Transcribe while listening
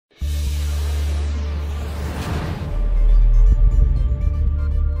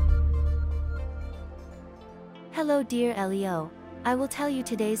Hello dear Leo, I will tell you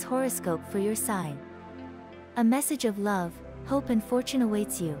today's horoscope for your sign. A message of love, hope and fortune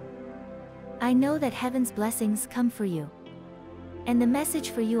awaits you. I know that heaven's blessings come for you. And the message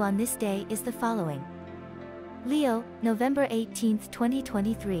for you on this day is the following. Leo, November 18th,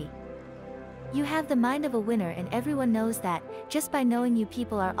 2023. You have the mind of a winner, and everyone knows that. Just by knowing you,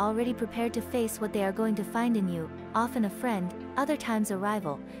 people are already prepared to face what they are going to find in you, often a friend, other times a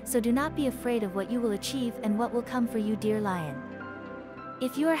rival, so do not be afraid of what you will achieve and what will come for you, dear Lion.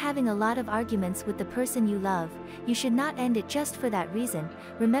 If you are having a lot of arguments with the person you love, you should not end it just for that reason.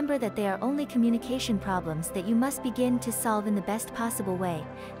 Remember that they are only communication problems that you must begin to solve in the best possible way.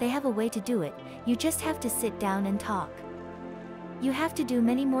 They have a way to do it, you just have to sit down and talk. You have to do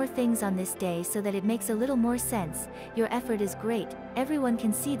many more things on this day so that it makes a little more sense. Your effort is great, everyone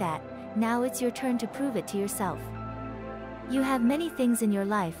can see that. Now it's your turn to prove it to yourself. You have many things in your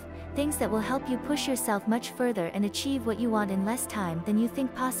life, things that will help you push yourself much further and achieve what you want in less time than you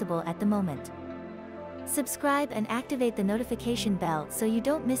think possible at the moment. Subscribe and activate the notification bell so you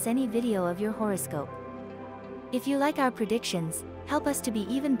don't miss any video of your horoscope. If you like our predictions, help us to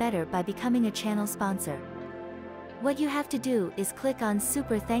be even better by becoming a channel sponsor. What you have to do is click on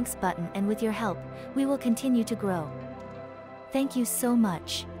Super Thanks button, and with your help, we will continue to grow. Thank you so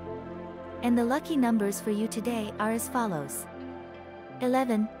much. And the lucky numbers for you today are as follows: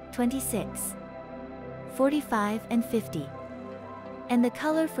 11, 26, 45 and 50. And the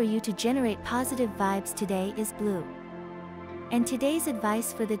color for you to generate positive vibes today is blue. And today's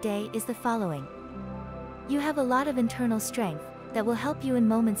advice for the day is the following. You have a lot of internal strength that will help you in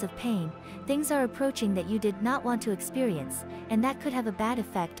moments of pain. Things are approaching that you did not want to experience, and that could have a bad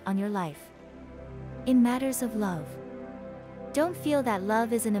effect on your life. In matters of love, don't feel that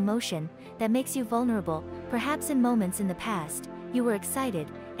love is an emotion that makes you vulnerable. Perhaps in moments in the past, you were excited,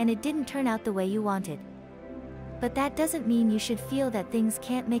 and it didn't turn out the way you wanted. But that doesn't mean you should feel that things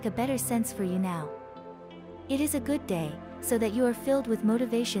can't make a better sense for you now. It is a good day, so that you are filled with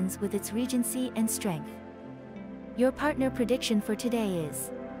motivations with its regency and strength. Your partner prediction for today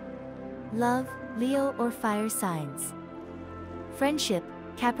is: love, Leo or fire signs. Friendship,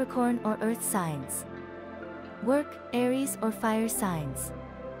 Capricorn or earth signs. Work, Aries or fire signs.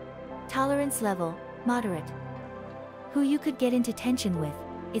 Tolerance level, moderate. Who you could get into tension with,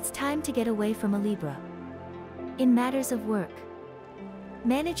 it's time to get away from a Libra. In matters of work,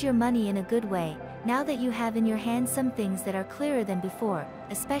 manage your money in a good way, now that you have in your hands some things that are clearer than before,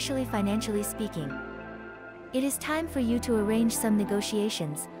 especially financially speaking. It is time for you to arrange some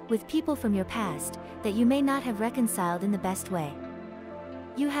negotiations with people from your past that you may not have reconciled in the best way.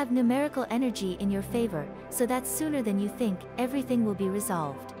 You have numerical energy in your favor, so that sooner than you think, everything will be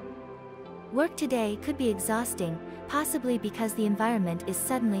resolved. Work today could be exhausting, possibly because the environment is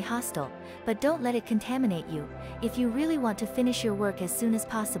suddenly hostile, but don't let it contaminate you, if you really want to finish your work as soon as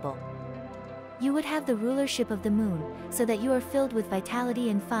possible. You would have the rulership of the moon, so that you are filled with vitality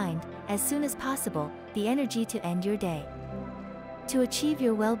and find, as soon as possible, the energy to end your day. To achieve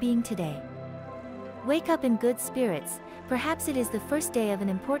your well-being today. Wake up in good spirits. Perhaps it is the first day of an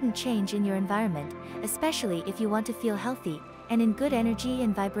important change in your environment, especially if you want to feel healthy, and in good energy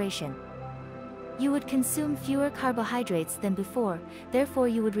and vibration. You would consume fewer carbohydrates than before, therefore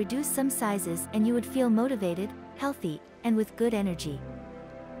you would reduce some sizes and you would feel motivated, healthy, and with good energy.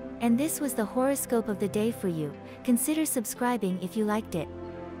 And this was the horoscope of the day for you. Consider subscribing if you liked it.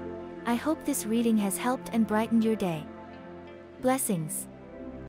 I hope this reading has helped and brightened your day. Blessings.